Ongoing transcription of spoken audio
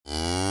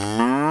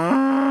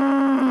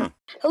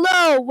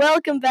Hello,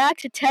 welcome back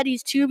to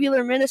Teddy's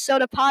Tubular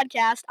Minnesota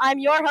podcast. I'm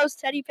your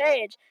host, Teddy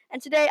Page,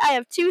 and today I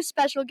have two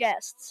special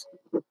guests.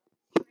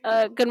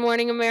 Good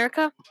morning,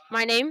 America.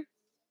 My name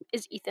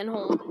is Ethan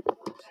Holm.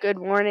 Good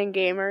morning,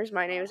 gamers.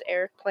 My name is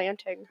Eric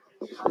Planting.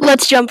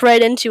 Let's jump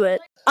right into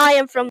it. I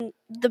am from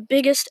the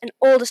biggest and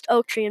oldest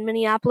oak tree in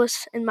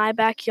Minneapolis in my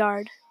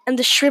backyard, and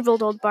the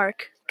shriveled old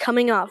bark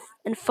coming off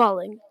and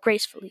falling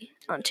gracefully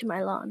onto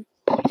my lawn.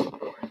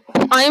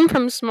 I am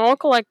from small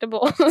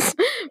collectibles,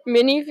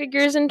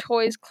 minifigures and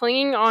toys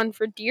clinging on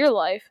for dear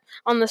life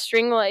on the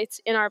string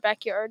lights in our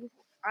backyard.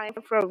 I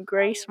am from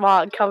gray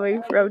smog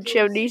coming from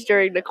chimneys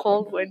during the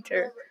cold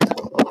winter.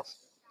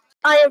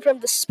 I am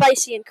from the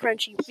spicy and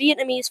crunchy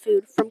Vietnamese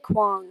food from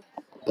Quang.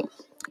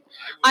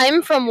 I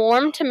am from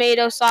warm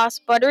tomato sauce,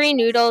 buttery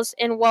noodles,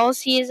 and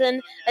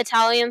well-seasoned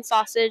Italian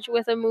sausage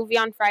with a movie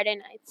on Friday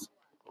nights.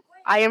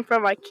 I am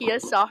from IKEA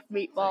soft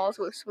meatballs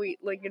with sweet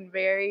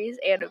lingonberries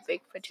and a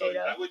baked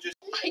potato.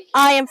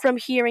 I am from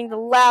hearing the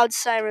loud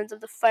sirens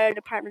of the fire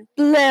department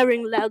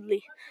blaring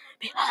loudly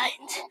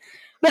behind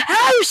the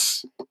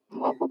house.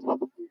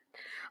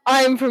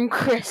 I am from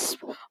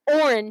crisp,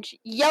 orange,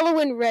 yellow,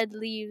 and red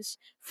leaves,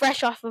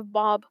 fresh off of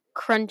Bob,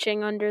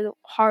 crunching under the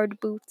hard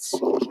boots.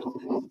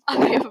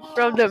 I am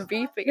from the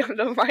beeping of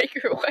the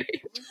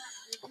microwave.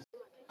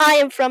 I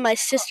am from my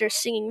sister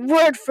singing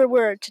word for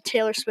word to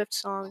Taylor Swift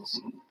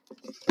songs.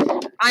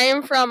 I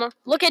am from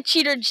Look at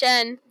Cheater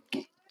Jen,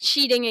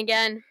 cheating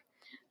again,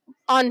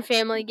 on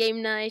family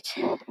game night.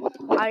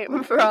 I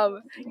am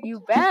from You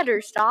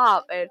Better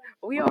Stop, and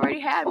we already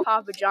had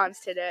Papa John's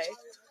today.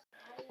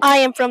 I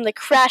am from the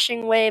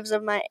crashing waves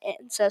of my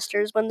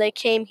ancestors when they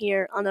came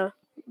here on a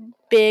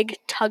big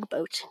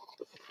tugboat.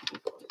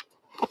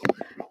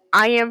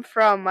 I am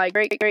from my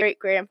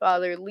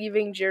great-great-grandfather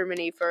leaving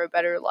Germany for a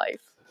better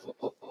life.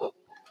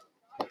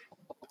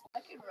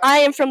 I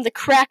am from the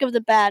crack of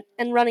the bat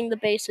and running the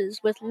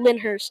bases with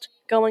Lyndhurst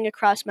going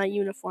across my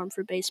uniform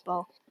for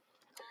baseball.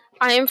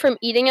 I am from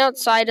eating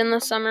outside in the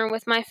summer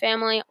with my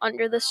family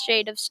under the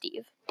shade of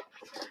Steve.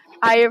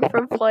 I am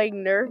from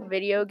playing Nerf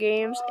video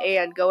games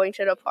and going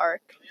to the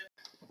park.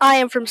 I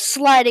am from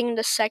sliding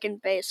into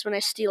second base when I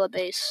steal a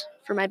base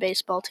for my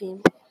baseball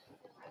team.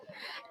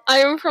 I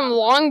am from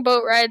long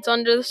boat rides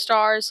under the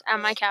stars at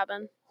my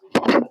cabin.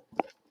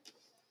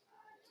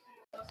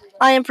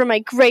 I am from my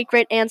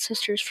great-great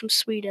ancestors from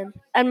Sweden,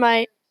 and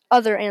my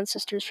other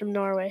ancestors from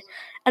Norway,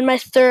 and my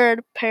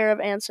third pair of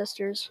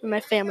ancestors in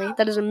my family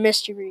that is a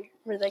mystery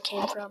where they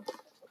came from.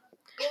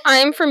 I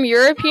am from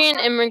European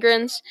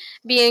immigrants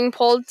being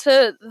pulled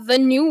to the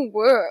New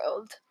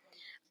World.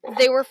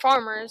 They were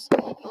farmers,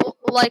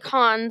 like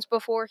Hans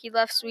before he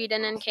left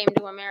Sweden and came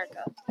to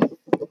America.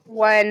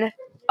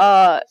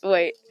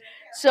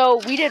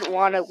 So we didn't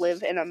want to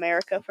live in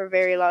America for a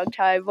very long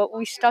time, but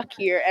we stuck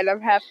here, and I'm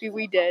happy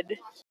we did.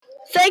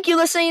 Thank you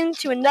for listening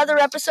to another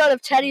episode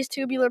of Teddy's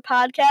Tubular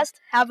Podcast.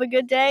 Have a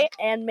good day,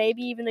 and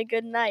maybe even a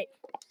good night.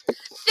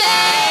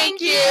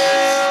 Thank you!